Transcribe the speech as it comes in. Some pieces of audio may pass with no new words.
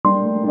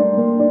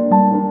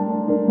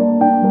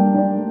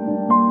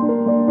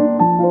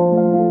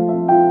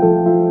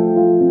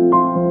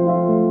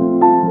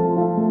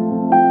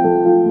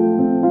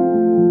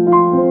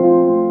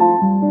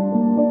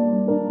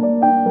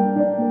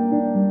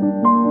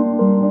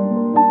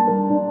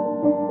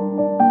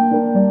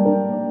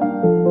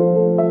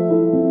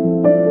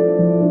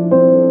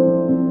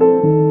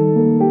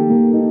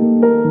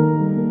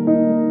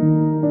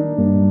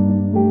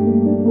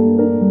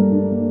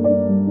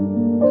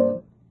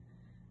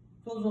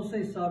Todos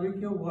vocês sabem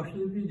que eu gosto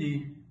de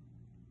pedir,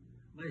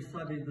 mas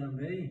sabem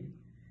também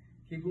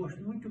que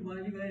gosto muito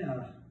mais de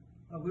ganhar.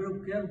 Agora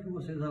eu quero que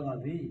vocês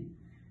avaliem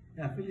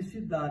a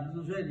felicidade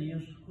dos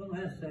velhinhos quando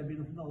recebem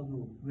no final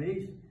do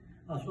mês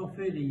a sua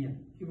feirinha,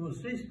 que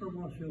vocês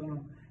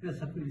proporcionam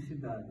essa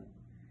felicidade.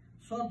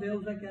 Só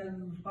Deus é que quer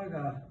nos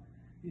pagar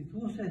e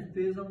com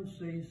certeza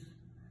vocês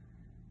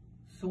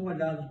são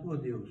olhados por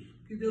Deus.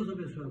 Que Deus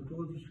abençoe a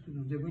todos, que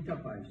nos dê muita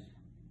paz.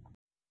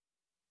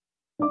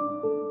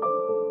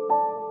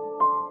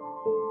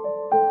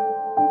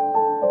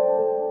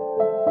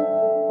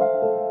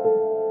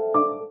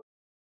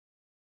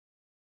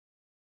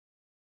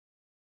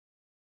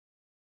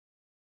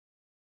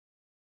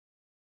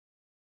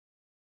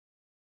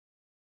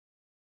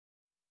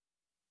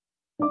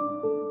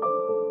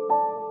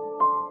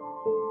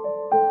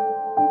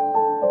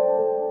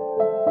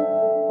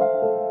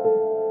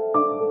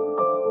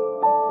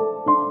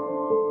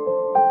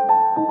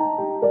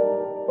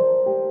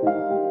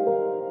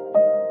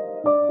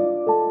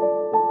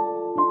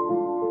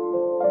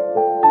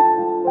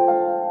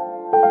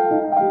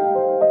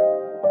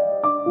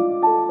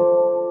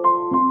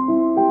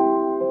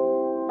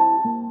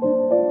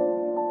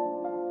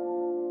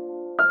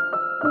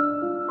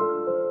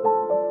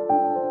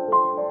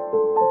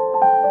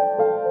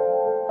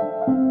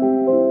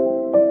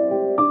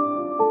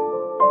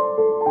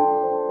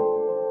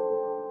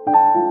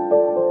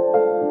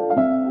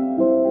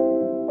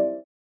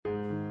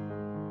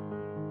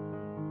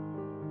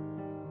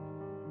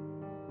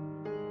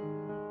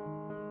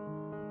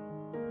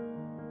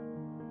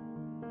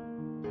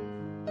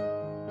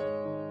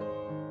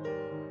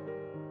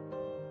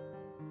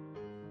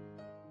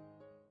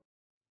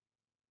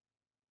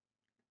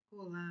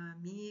 Olá,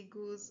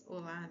 amigos,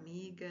 olá,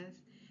 amigas,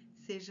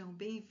 sejam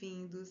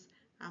bem-vindos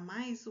a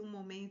mais um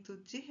momento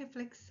de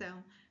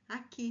reflexão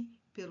aqui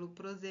pelo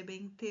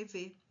Prosebem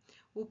TV,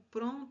 o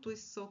Pronto e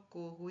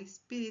Socorro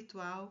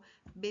Espiritual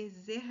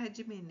Bezerra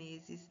de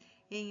Menezes,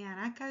 em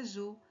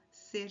Aracaju,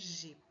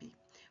 Sergipe,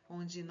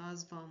 onde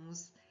nós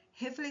vamos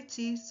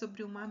refletir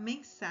sobre uma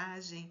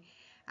mensagem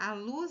à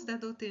luz da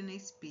doutrina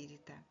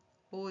espírita.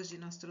 Hoje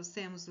nós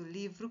trouxemos o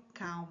livro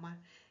Calma,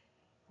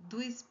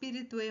 do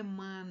Espírito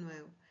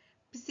Emmanuel,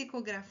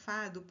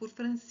 psicografado por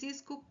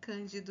Francisco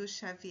Cândido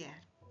Xavier.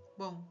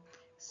 Bom,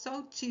 só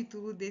o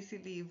título desse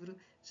livro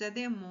já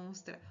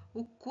demonstra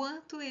o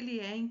quanto ele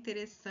é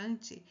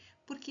interessante,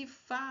 porque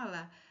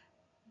fala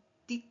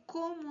de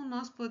como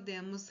nós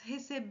podemos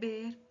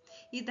receber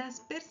e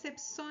das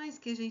percepções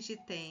que a gente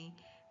tem,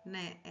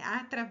 né,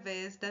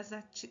 através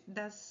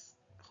das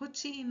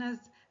rotinas,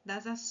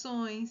 das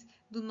ações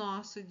do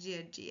nosso dia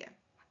a dia.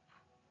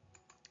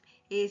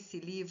 Esse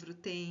livro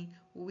tem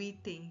o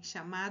item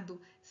chamado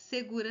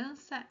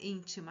Segurança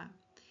íntima,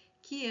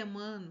 que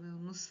Emmanuel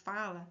nos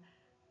fala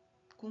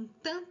com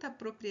tanta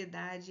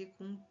propriedade,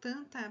 com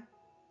tanta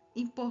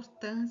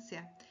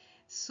importância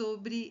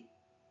sobre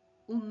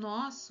o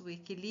nosso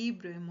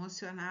equilíbrio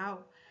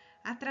emocional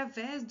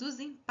através dos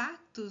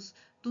impactos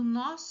do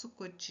nosso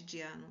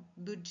cotidiano,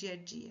 do dia a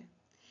dia.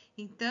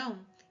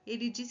 Então,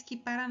 ele diz que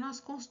para nós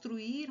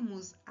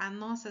construirmos a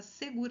nossa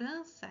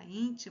segurança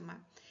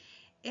íntima,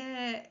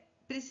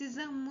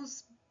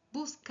 precisamos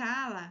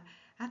buscá-la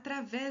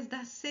através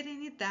da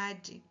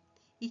serenidade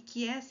e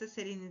que essa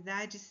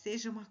serenidade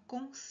seja uma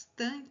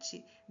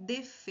constante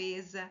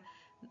defesa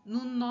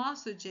no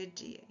nosso dia a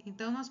dia.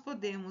 Então, nós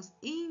podemos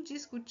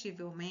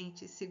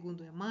indiscutivelmente,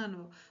 segundo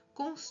Emmanuel,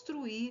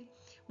 construir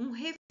um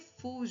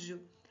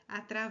refúgio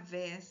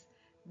através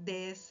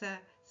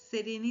dessa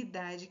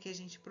serenidade que a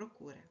gente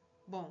procura.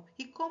 Bom,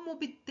 e como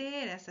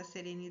obter essa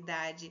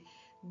serenidade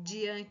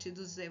diante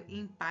dos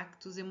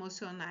impactos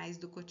emocionais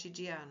do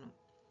cotidiano?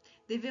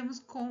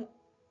 Devemos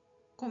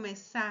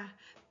começar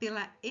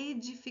pela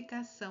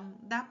edificação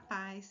da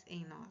paz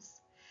em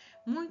nós.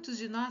 Muitos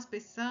de nós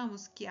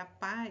pensamos que a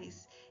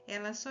paz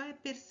ela só é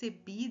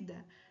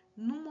percebida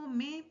no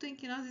momento em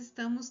que nós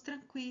estamos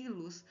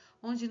tranquilos,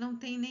 onde não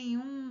tem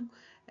nenhum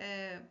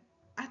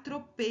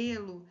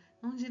atropelo,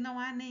 onde não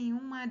há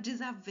nenhuma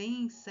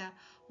desavença,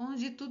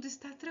 onde tudo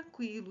está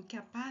tranquilo, que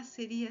a paz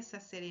seria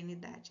essa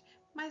serenidade.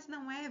 Mas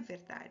não é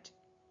verdade.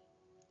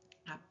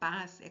 A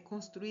paz é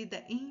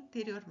construída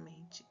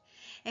interiormente.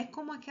 É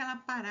como aquela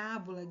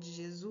parábola de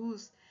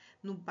Jesus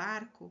no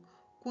barco,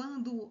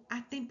 quando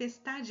a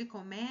tempestade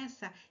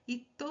começa e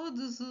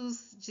todos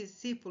os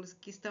discípulos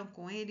que estão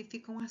com ele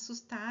ficam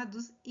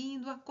assustados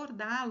indo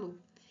acordá-lo.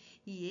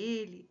 E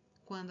ele,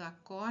 quando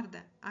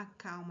acorda,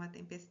 acalma a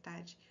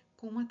tempestade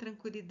com uma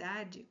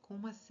tranquilidade, com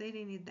uma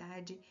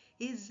serenidade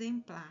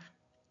exemplar.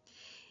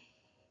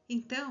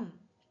 Então,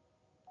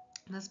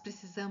 nós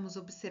precisamos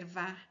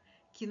observar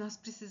que nós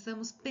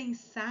precisamos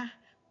pensar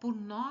por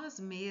nós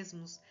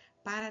mesmos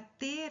para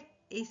ter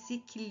esse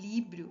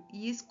equilíbrio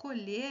e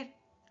escolher,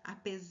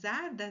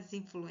 apesar das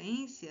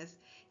influências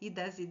e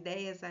das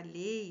ideias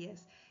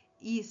alheias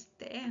e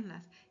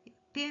externas,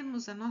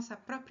 termos a nossa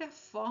própria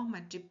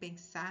forma de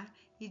pensar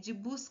e de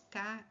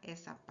buscar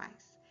essa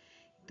paz.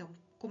 Então,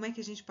 como é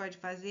que a gente pode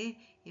fazer?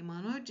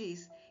 Emmanuel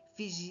diz: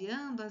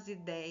 vigiando as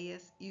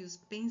ideias e os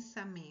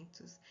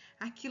pensamentos,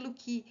 aquilo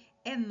que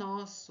é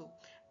nosso,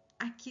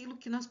 aquilo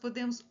que nós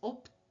podemos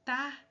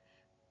optar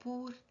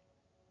por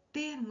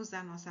termos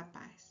a nossa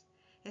paz.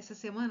 Essa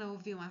semana eu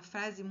ouvi uma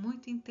frase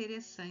muito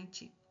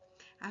interessante.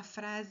 A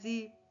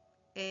frase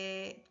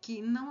é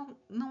que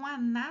não há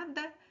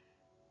nada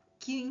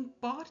que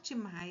importe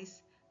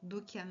mais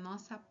do que a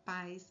nossa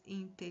paz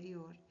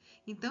interior.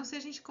 Então, se a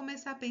gente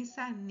começar a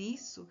pensar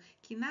nisso,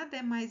 que nada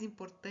é mais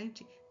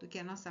importante do que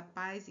a nossa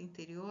paz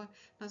interior,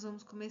 nós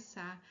vamos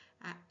começar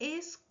a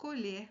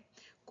escolher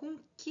com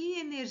que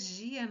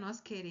energia nós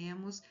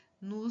queremos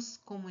nos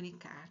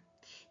comunicar.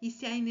 E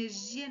se a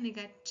energia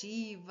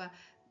negativa,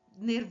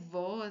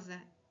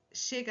 nervosa,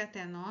 chega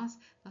até nós,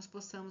 nós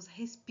possamos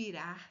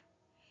respirar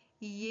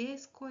e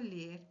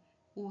escolher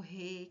o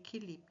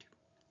reequilíbrio.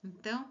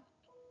 Então,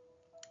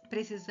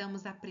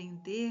 precisamos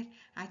aprender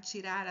a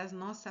tirar a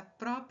nossa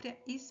própria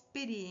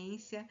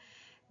experiência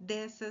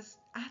dessas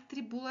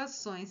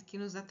atribulações que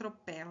nos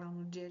atropelam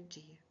no dia a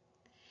dia.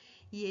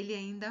 E ele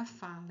ainda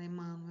fala,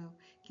 Emmanuel,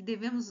 que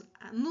devemos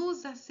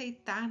nos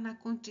aceitar na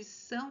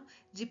condição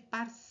de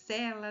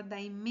parcela da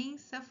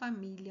imensa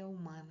família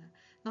humana.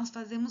 Nós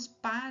fazemos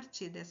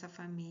parte dessa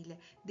família,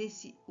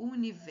 desse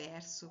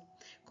universo.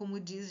 Como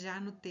diz já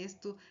no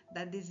texto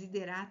da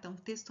Desiderata, um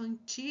texto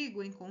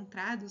antigo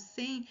encontrado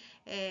sem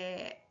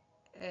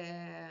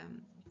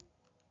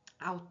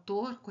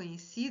autor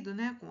conhecido,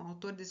 com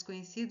autor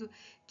desconhecido,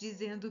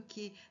 dizendo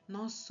que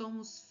nós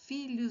somos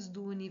filhos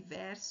do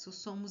universo,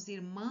 somos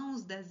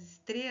irmãos das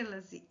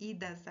estrelas e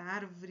das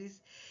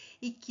árvores,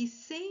 e que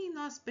sem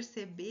nós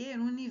perceber,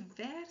 o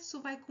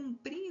universo vai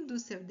cumprindo o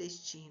seu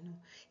destino,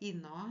 e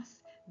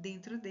nós,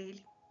 dentro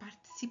dele,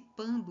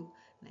 participando,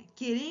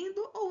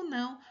 querendo ou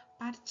não,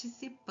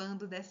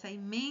 participando dessa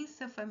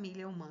imensa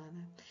família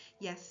humana.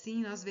 E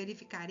assim nós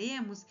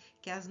verificaremos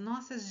que as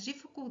nossas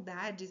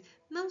dificuldades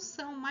não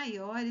são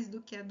maiores do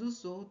que a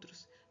dos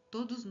outros.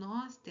 Todos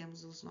nós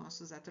temos os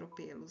nossos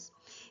atropelos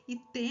e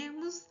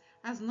temos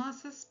as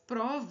nossas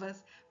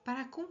provas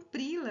para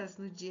cumpri-las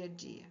no dia a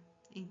dia.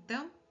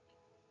 Então,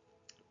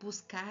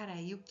 buscar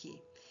aí o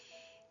quê?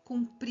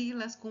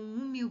 Cumpri-las com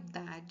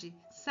humildade,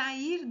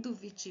 sair do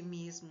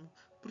vitimismo,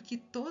 porque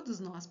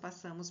todos nós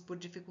passamos por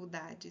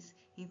dificuldades.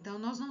 Então,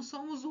 nós não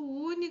somos o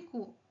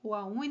único ou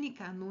a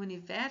única no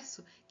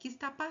universo que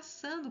está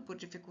passando por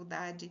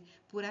dificuldade,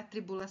 por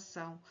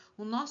atribulação.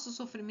 O nosso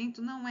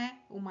sofrimento não é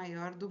o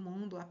maior do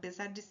mundo,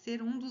 apesar de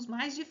ser um dos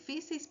mais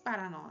difíceis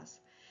para nós.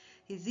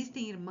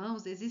 Existem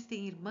irmãos,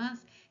 existem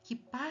irmãs que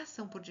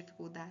passam por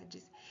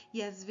dificuldades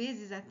e às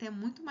vezes até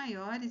muito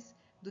maiores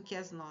do que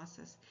as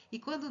nossas. E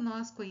quando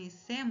nós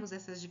conhecemos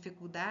essas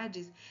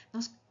dificuldades,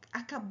 nós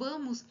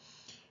acabamos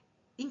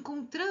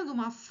encontrando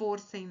uma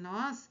força em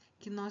nós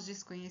que nós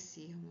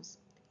desconhecíamos.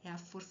 É a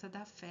força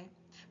da fé.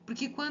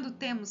 Porque quando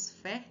temos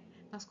fé,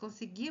 nós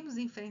conseguimos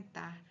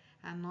enfrentar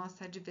a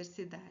nossa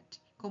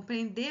adversidade.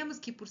 Compreendemos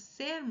que por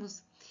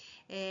sermos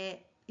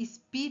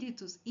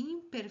espíritos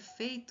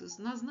imperfeitos,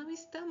 nós não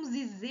estamos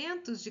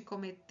isentos de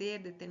cometer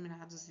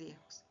determinados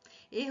erros.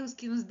 Erros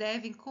que nos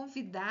devem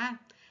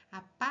convidar a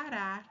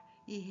parar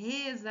e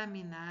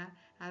reexaminar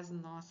as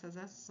nossas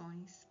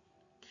ações.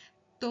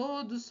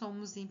 Todos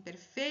somos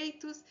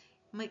imperfeitos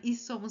e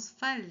somos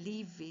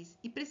falíveis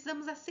e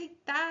precisamos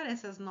aceitar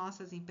essas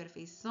nossas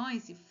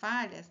imperfeições e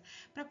falhas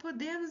para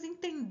podermos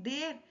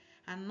entender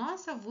a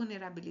nossa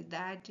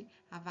vulnerabilidade,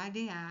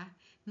 avaliar,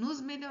 nos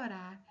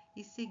melhorar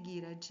e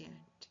seguir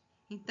adiante.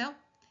 Então,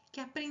 que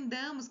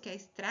aprendamos que a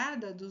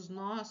estrada dos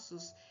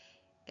nossos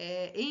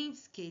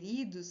entes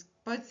queridos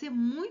pode ser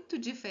muito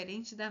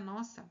diferente da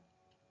nossa.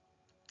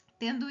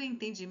 Tendo o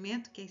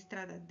entendimento que a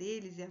estrada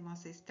deles e a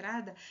nossa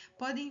estrada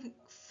podem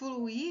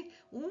fluir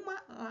uma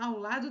ao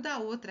lado da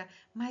outra,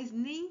 mas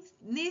nem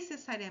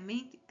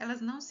necessariamente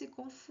elas não se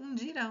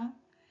confundirão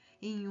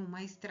em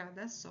uma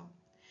estrada só.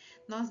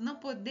 Nós não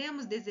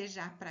podemos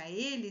desejar para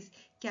eles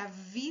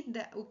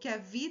o que a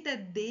vida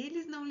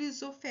deles não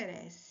lhes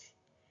oferece.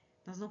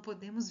 Nós não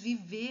podemos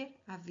viver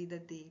a vida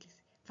deles,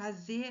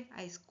 fazer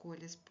a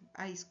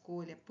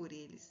escolha por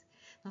eles.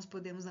 Nós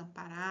podemos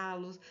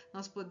ampará-los,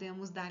 nós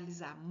podemos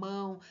dar-lhes a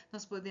mão,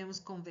 nós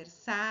podemos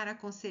conversar,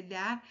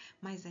 aconselhar,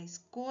 mas a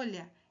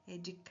escolha é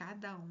de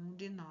cada um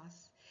de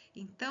nós.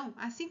 Então,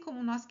 assim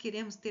como nós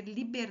queremos ter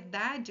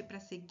liberdade para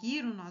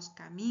seguir o nosso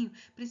caminho,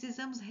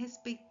 precisamos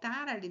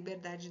respeitar a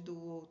liberdade do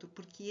outro,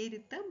 porque ele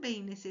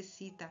também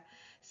necessita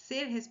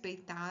ser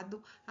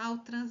respeitado ao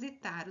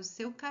transitar o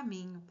seu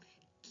caminho,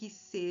 que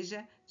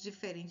seja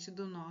diferente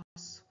do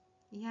nosso.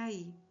 E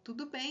aí,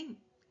 tudo bem.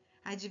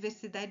 A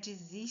diversidade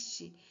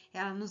existe,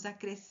 ela nos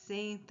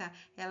acrescenta,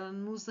 ela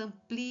nos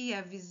amplia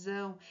a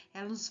visão,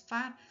 ela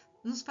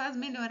nos faz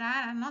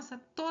melhorar a nossa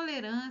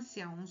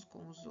tolerância uns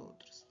com os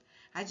outros,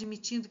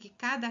 admitindo que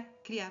cada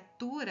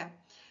criatura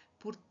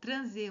por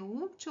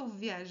transeunte ou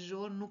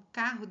viajor no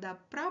carro da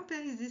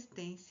própria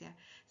existência,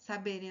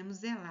 saberemos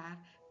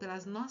zelar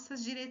pelas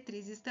nossas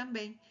diretrizes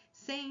também,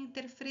 sem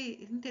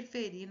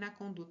interferir na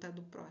conduta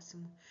do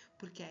próximo,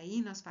 porque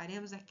aí nós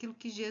faremos aquilo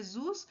que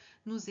Jesus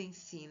nos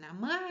ensina: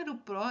 amar o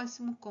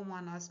próximo como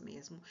a nós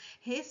mesmos,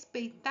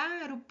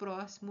 respeitar o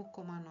próximo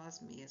como a nós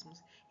mesmos.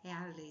 É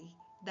a lei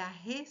da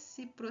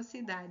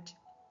reciprocidade.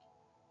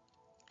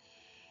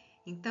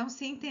 Então,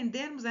 se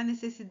entendermos a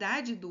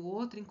necessidade do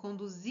outro em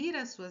conduzir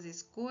as suas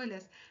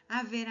escolhas,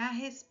 haverá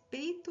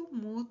respeito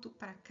mútuo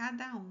para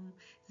cada um,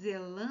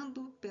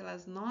 zelando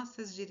pelas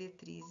nossas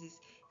diretrizes,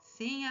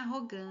 sem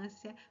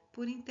arrogância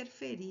por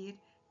interferir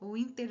ou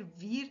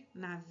intervir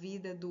na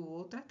vida do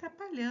outro,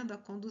 atrapalhando a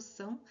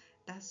condução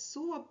da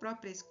sua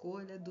própria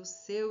escolha, do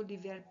seu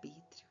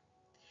livre-arbítrio.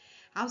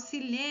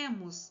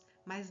 Auxiliemos,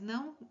 mas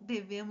não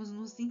devemos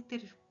nos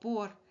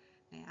interpor.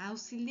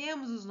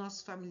 Auxiliemos os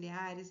nossos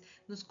familiares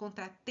nos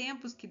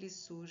contratempos que lhes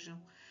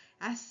surjam,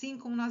 assim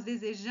como nós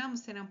desejamos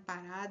ser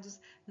amparados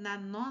na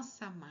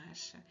nossa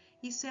marcha.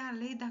 Isso é a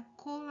lei da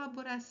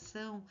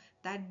colaboração,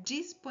 da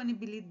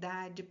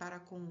disponibilidade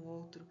para com o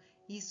outro.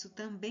 Isso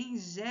também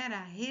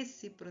gera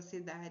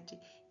reciprocidade,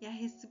 e a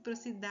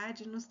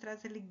reciprocidade nos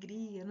traz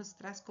alegria, nos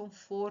traz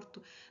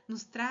conforto,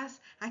 nos traz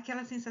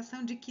aquela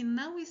sensação de que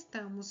não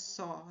estamos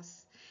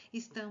sós,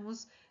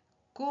 estamos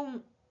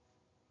com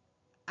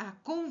a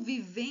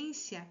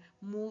convivência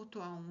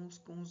mútua uns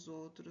com os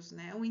outros,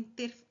 né?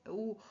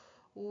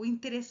 O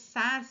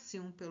interessar-se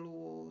um pelo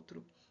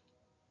outro,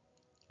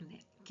 né?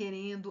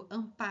 Querendo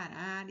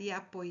amparar e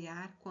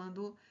apoiar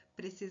quando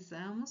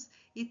precisamos,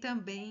 e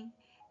também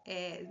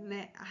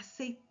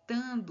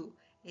aceitando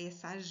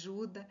essa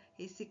ajuda,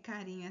 esse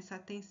carinho, essa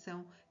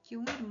atenção que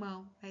um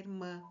irmão, a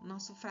irmã,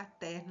 nosso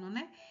fraterno,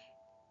 né,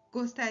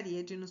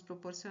 gostaria de nos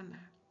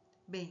proporcionar.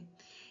 Bem,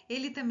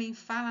 ele também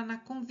fala na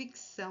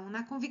convicção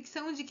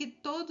de que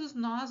todos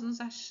nós nos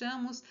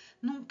achamos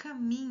num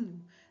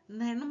caminho,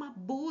 né, numa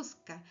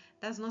busca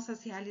das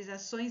nossas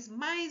realizações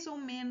mais ou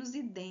menos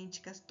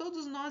idênticas.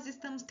 Todos nós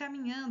estamos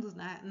caminhando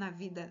na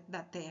vida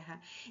da Terra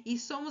e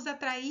somos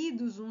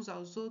atraídos uns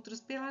aos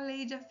outros pela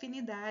lei de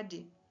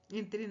afinidade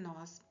entre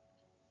nós.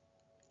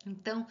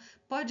 Então,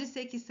 pode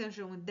ser que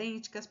sejam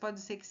idênticas,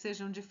 pode ser que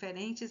sejam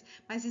diferentes,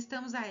 mas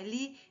estamos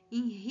ali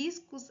em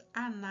riscos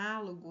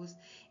análogos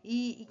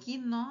e que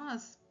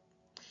nos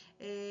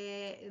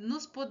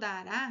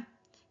podará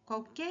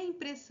qualquer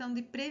impressão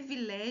de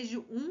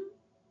privilégio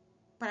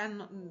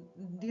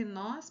de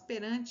nós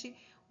perante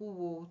o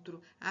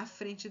outro, à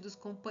frente dos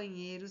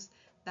companheiros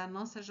da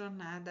nossa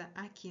jornada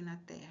aqui na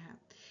Terra,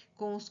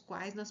 com os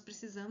quais nós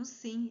precisamos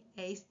sim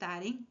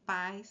estar em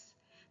paz,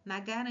 na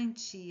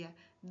garantia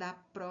da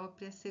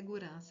própria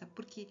segurança,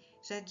 porque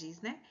já diz,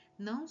 né?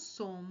 Não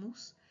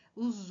somos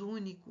os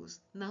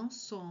únicos, não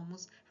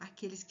somos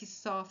aqueles que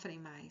sofrem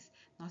mais.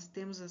 Nós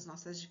temos as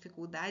nossas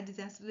dificuldades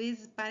e às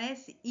vezes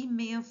parece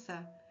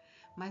imensa,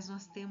 mas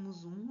nós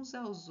temos uns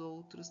aos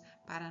outros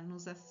para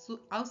nos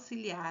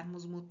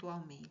auxiliarmos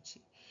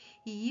mutuamente.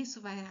 E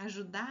isso vai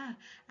ajudar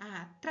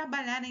a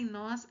trabalhar em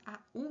nós a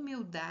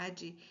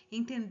humildade,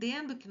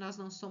 entendendo que nós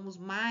não somos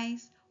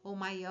mais ou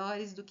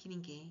maiores do que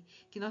ninguém,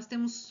 que nós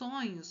temos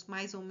sonhos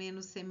mais ou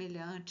menos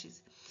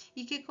semelhantes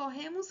e que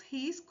corremos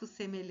riscos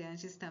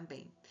semelhantes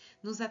também.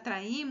 Nos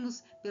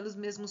atraímos pelos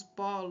mesmos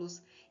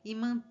polos e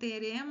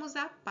manteremos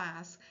a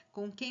paz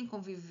com quem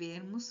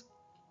convivermos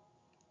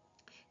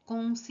com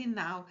um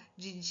sinal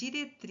de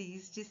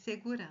diretriz de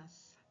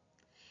segurança.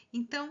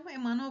 Então,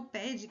 Emmanuel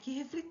pede que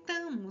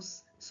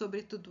reflitamos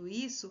sobre tudo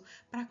isso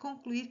para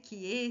concluir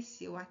que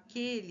esse ou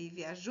aquele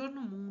viajor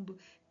no mundo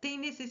tem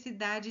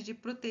necessidade de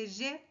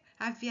proteger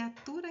a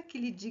viatura que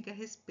lhe diga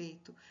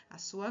respeito, a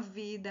sua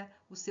vida,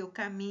 o seu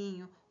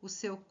caminho, o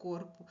seu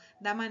corpo,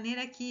 da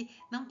maneira que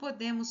não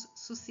podemos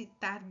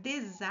suscitar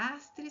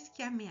desastres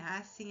que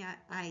ameacem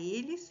a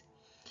eles,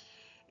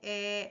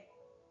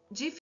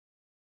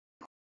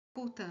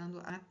 dificultando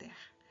a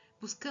Terra.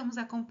 Buscamos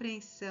a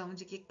compreensão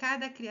de que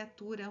cada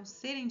criatura é um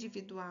ser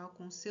individual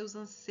com seus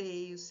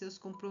anseios, seus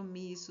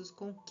compromissos,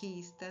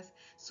 conquistas,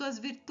 suas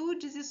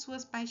virtudes e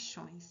suas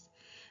paixões.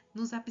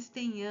 Nos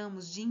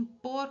abstenhamos de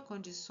impor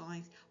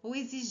condições ou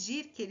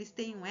exigir que eles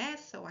tenham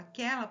essa ou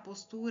aquela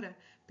postura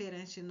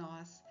perante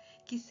nós,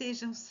 que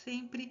sejam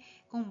sempre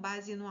com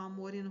base no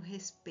amor e no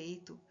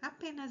respeito,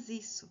 apenas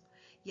isso.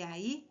 E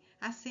aí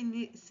a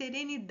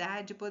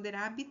serenidade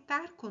poderá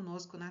habitar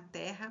conosco na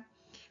Terra,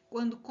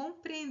 quando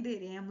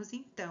compreenderemos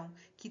então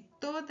que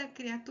toda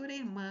criatura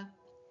irmã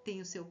tem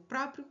o seu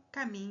próprio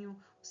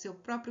caminho, o seu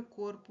próprio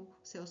corpo,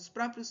 seus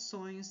próprios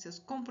sonhos, seus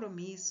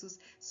compromissos,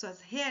 suas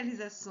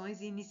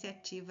realizações e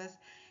iniciativas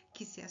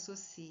que se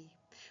associem.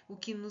 O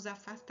que nos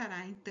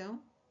afastará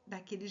então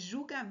daquele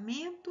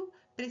julgamento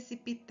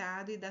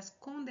precipitado e das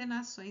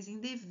condenações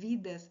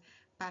indevidas,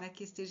 para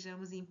que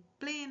estejamos em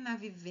plena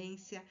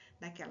vivência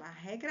daquela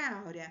regra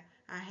áurea,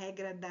 a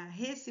regra da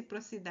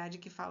reciprocidade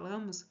que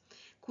falamos,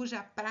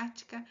 cuja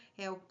prática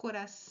é o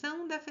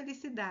coração da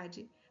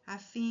felicidade, a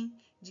fim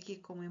de que,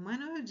 como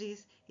Emmanuel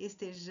diz,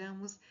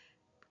 estejamos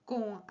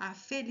com a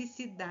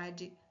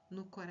felicidade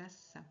no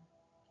coração.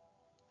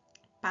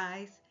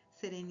 Paz,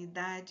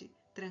 serenidade,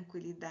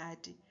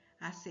 tranquilidade,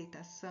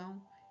 aceitação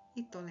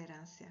e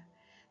tolerância.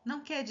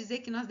 Não quer dizer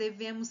que nós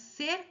devemos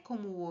ser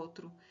como o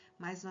outro,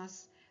 mas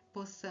nós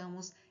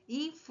possamos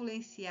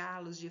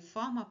influenciá-los de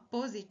forma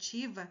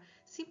positiva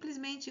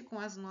simplesmente com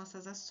as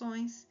nossas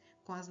ações,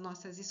 com as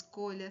nossas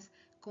escolhas,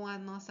 com a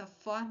nossa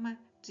forma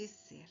de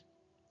ser.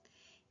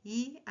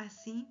 E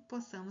assim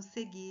possamos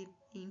seguir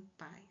em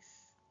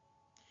paz.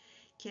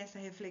 Que essa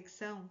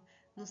reflexão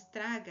nos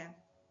traga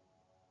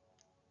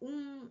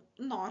um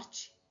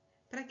norte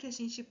para que a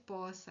gente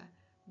possa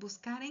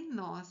buscar em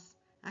nós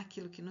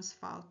aquilo que nos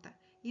falta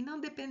e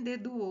não depender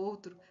do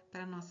outro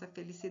para a nossa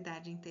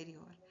felicidade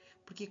interior.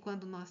 Porque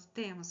quando nós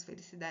temos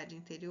felicidade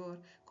interior,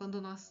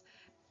 quando nós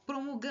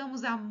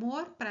promulgamos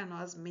amor para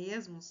nós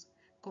mesmos,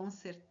 com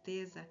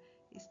certeza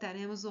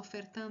estaremos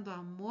ofertando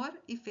amor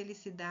e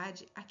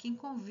felicidade a quem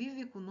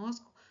convive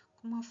conosco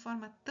com uma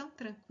forma tão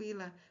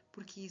tranquila,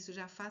 porque isso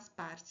já faz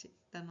parte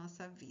da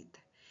nossa vida.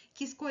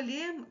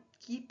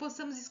 Que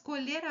possamos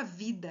escolher a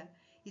vida,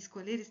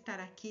 escolher estar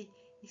aqui,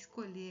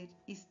 escolher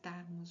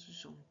estarmos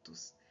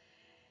juntos.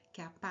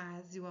 Que a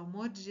paz e o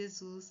amor de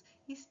Jesus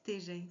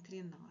esteja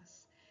entre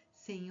nós.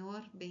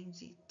 Senhor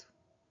bendito,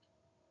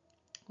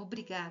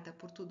 obrigada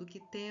por tudo que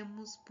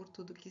temos, por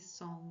tudo que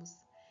somos,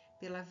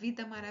 pela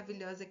vida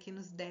maravilhosa que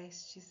nos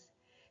destes,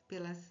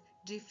 pelas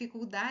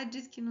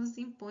dificuldades que nos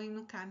impõem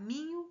no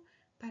caminho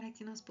para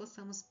que nós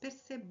possamos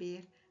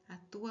perceber a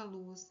tua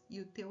luz e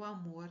o teu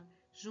amor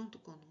junto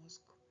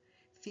conosco.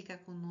 Fica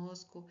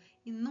conosco,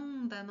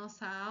 inunda a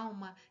nossa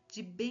alma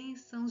de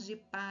bênçãos de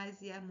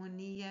paz e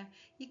harmonia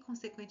e,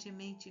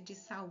 consequentemente, de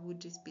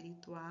saúde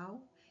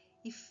espiritual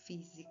e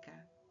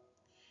física.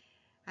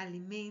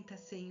 Alimenta,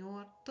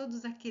 Senhor,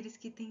 todos aqueles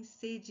que têm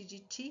sede de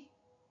Ti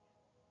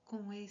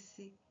com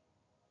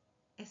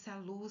essa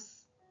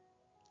luz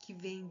que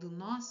vem do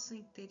nosso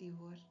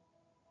interior,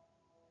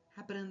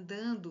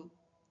 abrandando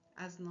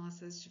as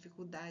nossas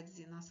dificuldades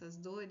e nossas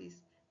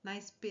dores na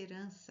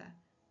esperança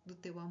do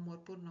Teu amor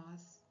por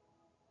nós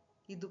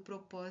e do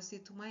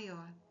propósito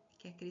maior,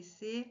 que é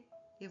crescer,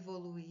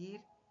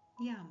 evoluir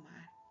e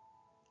amar.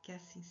 Que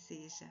assim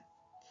seja.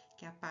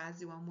 Que a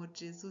paz e o amor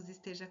de Jesus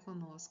esteja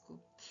conosco.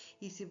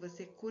 E se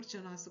você curte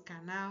o nosso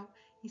canal,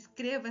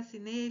 inscreva-se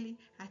nele,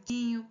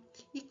 atinho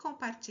e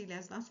compartilhe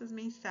as nossas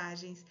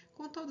mensagens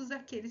com todos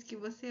aqueles que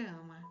você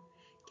ama.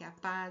 Que a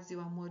paz e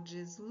o amor de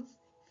Jesus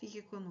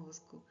fique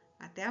conosco.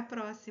 Até a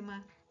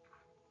próxima!